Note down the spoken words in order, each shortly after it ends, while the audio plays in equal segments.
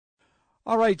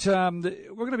All right, we're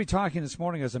going to be talking this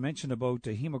morning, as I mentioned, about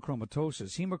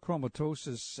hemochromatosis.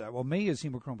 May is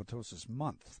Hemochromatosis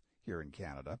Month here in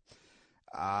Canada.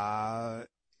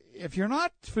 If you're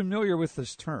not familiar with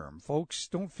this term, folks,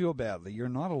 don't feel badly. You're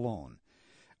not alone.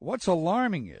 What's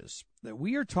alarming is that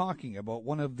we are talking about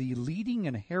one of the leading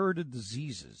inherited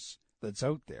diseases that's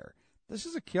out there. This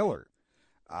is a killer.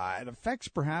 It affects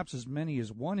perhaps as many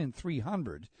as 1 in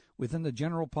 300 within the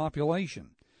general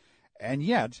population. And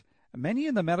yet, many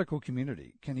in the medical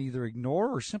community can either ignore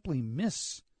or simply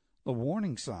miss the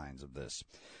warning signs of this.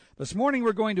 This morning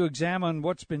we're going to examine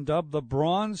what's been dubbed the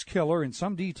bronze killer in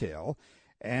some detail,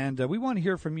 and we want to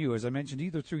hear from you, as I mentioned,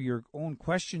 either through your own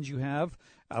questions you have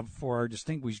for our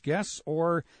distinguished guests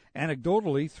or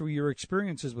anecdotally through your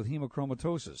experiences with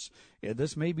hemochromatosis.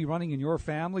 This may be running in your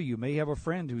family. You may have a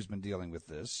friend who's been dealing with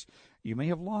this. You may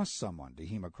have lost someone to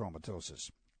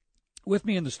hemochromatosis. With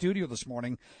me in the studio this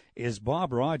morning is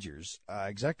Bob Rogers,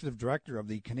 Executive Director of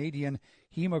the Canadian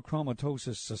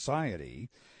Hemochromatosis Society.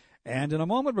 And in a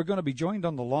moment, we're going to be joined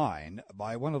on the line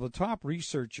by one of the top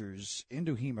researchers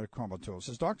into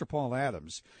hemochromatosis. Dr. Paul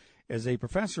Adams is a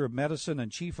professor of medicine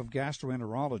and chief of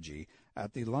gastroenterology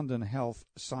at the London Health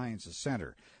Sciences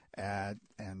Centre. And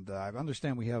I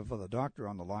understand we have the doctor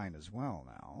on the line as well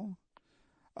now.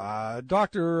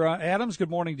 Dr. Adams, good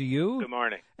morning to you. Good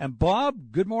morning. And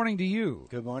Bob, good morning to you.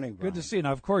 Good morning, Brian. Good to see you.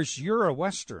 Now, of course, you're a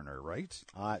Westerner, right?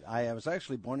 I was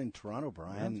actually born in Toronto,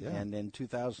 Brian, and in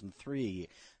 2003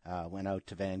 went out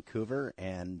to Vancouver,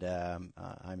 and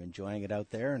I'm enjoying it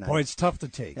out there. And Boy, it's tough to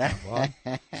take, Bob,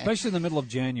 especially in the middle of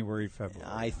January, February.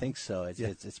 I think so.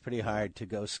 It's pretty hard to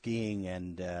go skiing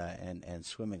and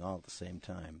swimming all at the same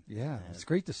time. Yeah, it's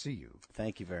great to see you.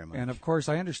 Thank you very much. And, of course,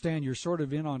 I understand you're sort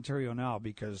of in Ontario now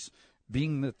because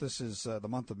being that this is the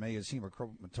month of May is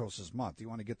Hemochromatosis Month, you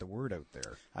want to get the word out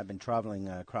there. I've been traveling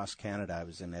across Canada. I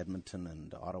was in Edmonton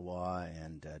and Ottawa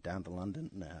and down to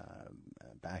London,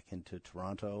 back into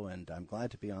Toronto, and I'm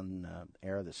glad to be on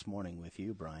air this morning with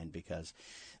you, Brian, because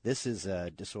this is a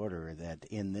disorder that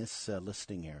in this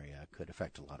listing area could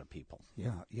affect a lot of people.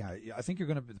 Yeah. I think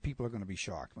people are going to be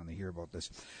shocked when they hear about this.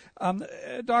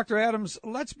 Dr. Adams,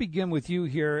 let's begin with you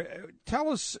here. Tell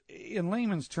us in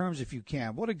layman's terms, if you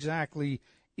can, what exactly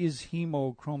is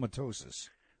hemochromatosis?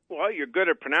 Well, you're good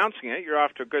at pronouncing it. You're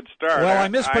off to a good start. Well, I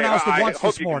mispronounced it once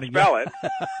this morning. I hope you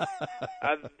can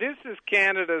spell it. This is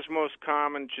Canada's most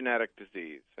common genetic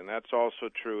disease, and that's also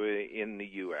true in the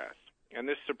U.S. And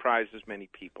this surprises many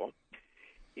people.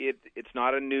 It's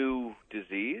not a new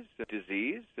disease.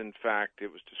 In fact,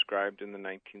 it was described in the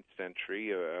 19th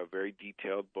century. A very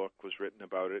detailed book was written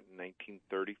about it in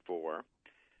 1934.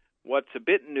 What's a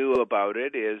bit new about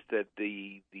it is that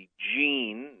the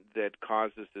gene that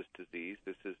causes this disease,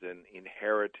 this is an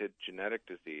inherited genetic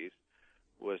disease,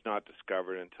 was not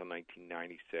discovered until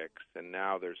 1996, and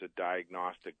now there's a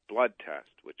diagnostic blood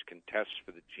test which can test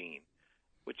for the gene,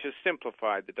 which has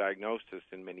simplified the diagnosis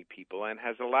in many people and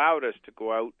has allowed us to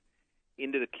go out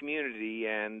into the community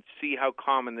and see how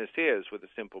common this is with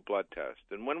a simple blood test.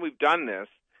 And when we've done this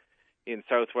in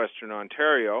southwestern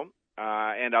Ontario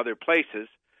and other places,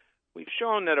 we've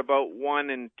shown that about 1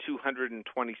 in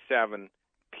 227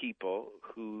 people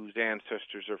whose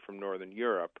ancestors are from Northern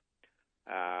Europe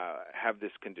have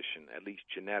this condition, at least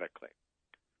genetically.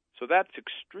 So that's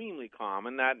extremely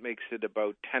common. That makes it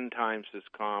about 10 times as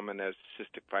common as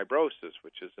cystic fibrosis,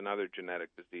 which is another genetic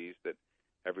disease that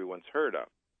everyone's heard of.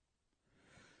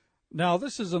 Now,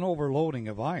 this is an overloading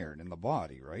of iron in the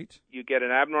body, right? You get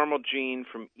an abnormal gene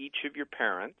from each of your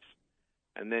parents,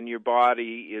 and then your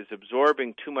body is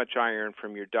absorbing too much iron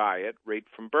from your diet right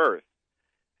from birth.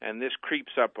 And this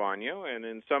creeps up on you, and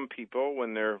in some people,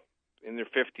 when they're in their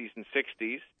 50s and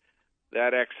 60s,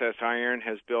 that excess iron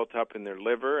has built up in their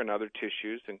liver and other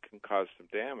tissues and can cause some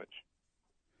damage.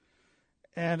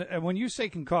 And when you say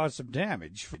can cause some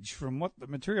damage, from what the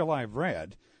material I've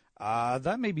read,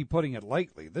 that may be putting it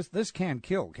lightly. This can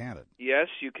kill, can't it? Yes,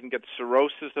 you can get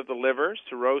cirrhosis of the liver.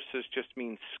 Cirrhosis just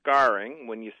means scarring.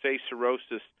 When you say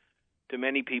cirrhosis, to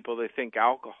many people they think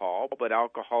alcohol, but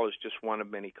alcohol is just one of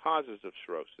many causes of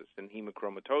cirrhosis, and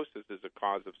hemochromatosis is a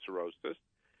cause of cirrhosis.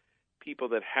 People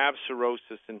that have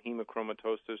cirrhosis and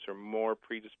hemochromatosis are more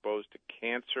predisposed to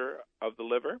cancer of the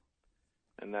liver,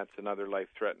 and that's another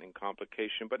life-threatening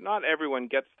complication. But not everyone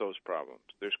gets those problems.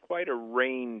 There's quite a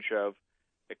range of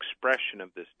expression of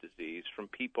this disease, from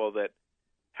people that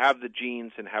have the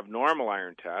genes and have normal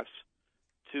iron tests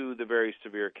to the very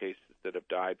severe cases that have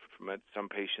died from it. Some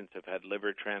patients have had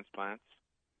liver transplants.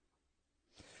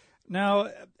 Now,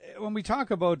 when we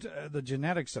talk about the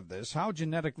genetics of this, how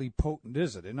genetically potent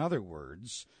is it? In other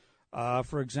words,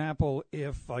 For example,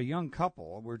 if a young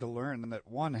couple were to learn that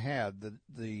one had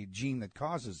the gene that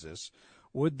causes this,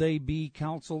 would they be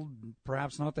counseled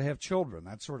perhaps not to have children,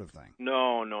 that sort of thing?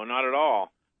 No, not at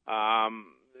all.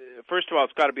 First of all,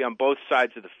 it's got to be on both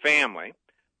sides of the family.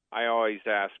 I always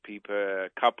ask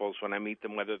couples when I meet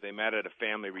them whether they met at a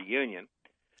family reunion.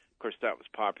 Of course, that was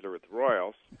popular with the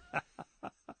Royals.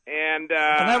 And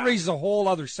that raises a whole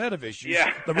other set of issues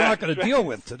that we're not going to deal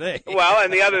with today. Well,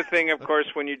 and the other thing, of course,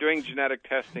 when you're doing genetic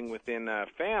testing within a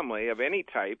family of any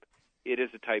type, it is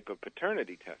a type of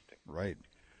paternity testing. Right.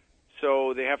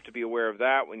 So they have to be aware of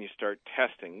that when you start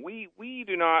testing. We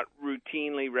do not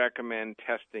routinely recommend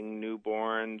testing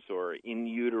newborns or in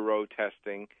utero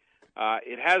testing.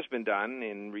 It has been done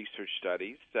in research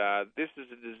studies. This is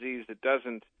a disease that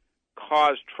doesn't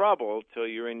cause trouble till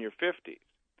you're in your 50s.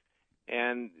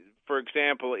 And, for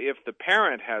example, if the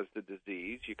parent has the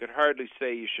disease, you could hardly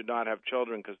say you should not have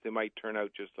children because they might turn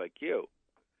out just like you.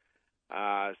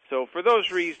 So for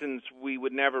those reasons, we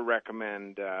would never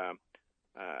recommend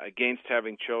against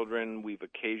having children. We've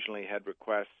occasionally had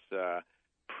requests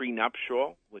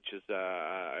prenuptial, which is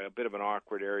a bit of an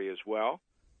awkward area as well.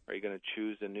 Are you going to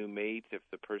choose a new mate if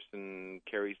the person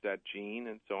carries that gene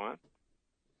and so on?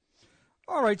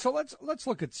 All right, so let's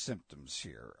look at symptoms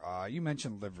here. You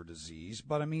mentioned liver disease,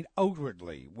 but I mean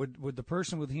outwardly, would the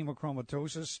person with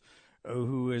hemochromatosis,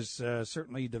 who is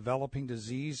certainly developing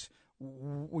disease,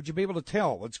 would you be able to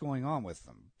tell what's going on with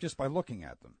them just by looking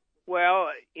at them? Well,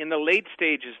 in the late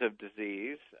stages of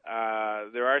disease,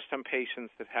 there are some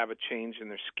patients that have a change in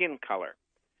their skin color,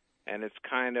 and it's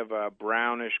kind of a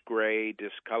brownish-gray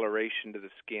discoloration to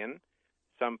the skin.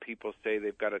 Some people say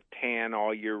they've got a tan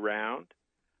all year round.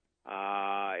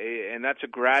 And that's a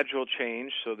gradual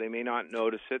change, so they may not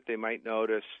notice it. They might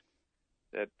notice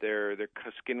that their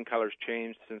skin color's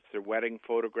changed since their wedding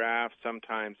photograph.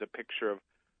 Sometimes a picture of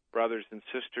brothers and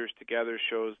sisters together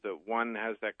shows that one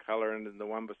has that color and the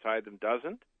one beside them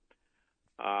doesn't.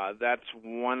 That's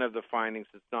one of the findings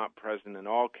that's not present in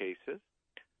all cases.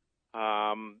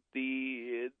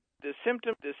 The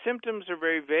symptoms are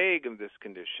very vague of this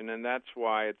condition, and that's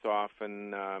why it's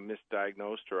often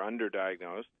misdiagnosed or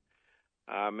underdiagnosed.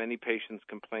 Many patients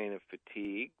complain of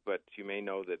fatigue, but you may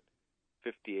know that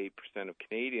 58% of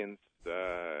Canadians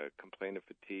complain of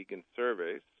fatigue in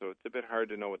surveys, so it's a bit hard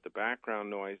to know what the background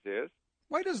noise is.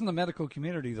 Why doesn't the medical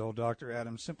community, though, Dr.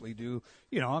 Adams, simply do,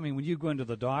 when you go into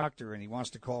the doctor and he wants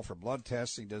to call for blood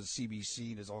tests, he does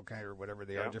CBC, does all kind of whatever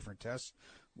they are, different tests,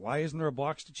 why isn't there a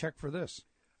box to check for this?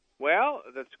 Well,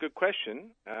 that's a good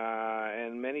question,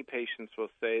 and many patients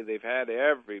will say they've had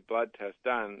every blood test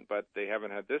done, but they haven't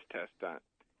had this test done.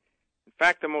 In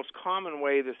fact, the most common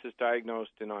way this is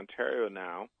diagnosed in Ontario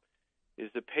now is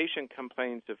the patient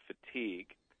complains of fatigue.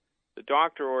 The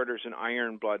doctor orders an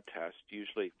iron blood test,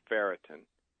 usually ferritin,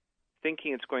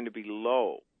 thinking it's going to be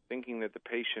low, thinking that the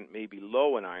patient may be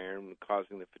low in iron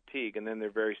causing the fatigue, and then they're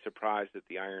very surprised that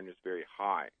the iron is very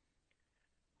high.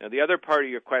 Now, the other part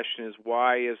of your question is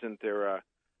why isn't there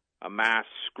a mass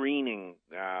screening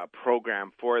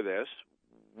program for this?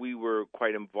 We were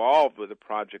quite involved with a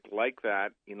project like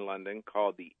that in London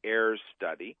called the AIRS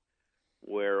study,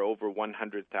 where over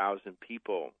 100,000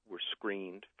 people were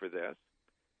screened for this,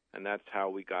 and that's how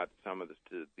we got some of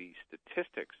the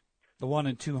statistics. The 1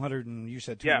 in 200, and you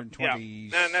said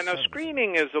 220. Yeah. Now,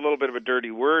 screening is a little bit of a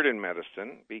dirty word in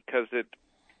medicine because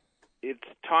it's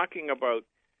talking about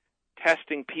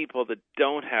testing people that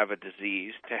don't have a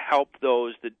disease to help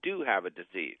those that do have a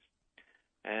disease.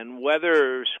 And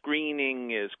whether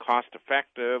screening is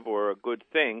cost-effective or a good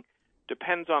thing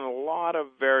depends on a lot of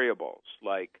variables,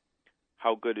 like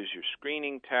how good is your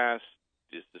screening test?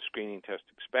 Is the screening test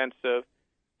expensive?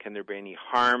 Can there be any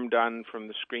harm done from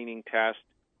the screening test?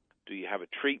 Do you have a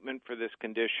treatment for this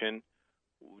condition?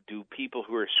 Do people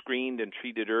who are screened and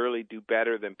treated early do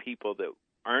better than people that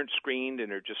aren't screened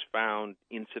and are just found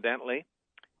incidentally?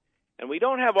 And we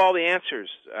don't have all the answers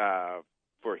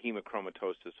for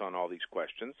hemochromatosis on all these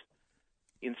questions.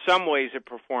 In some ways it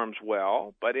performs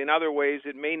well, but in other ways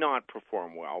it may not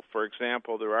perform well. For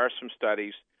example, there are some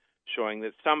studies showing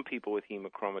that some people with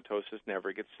hemochromatosis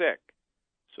never get sick,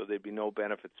 so there'd be no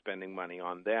benefit spending money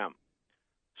on them.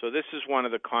 So this is one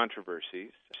of the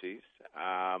controversies.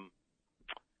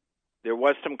 There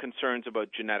was some concerns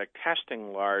about genetic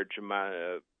testing large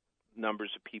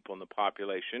numbers of people in the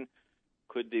population.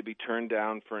 Could they be turned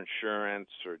down for insurance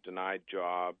or denied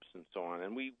jobs and so on?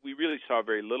 And we really saw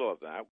very little of that.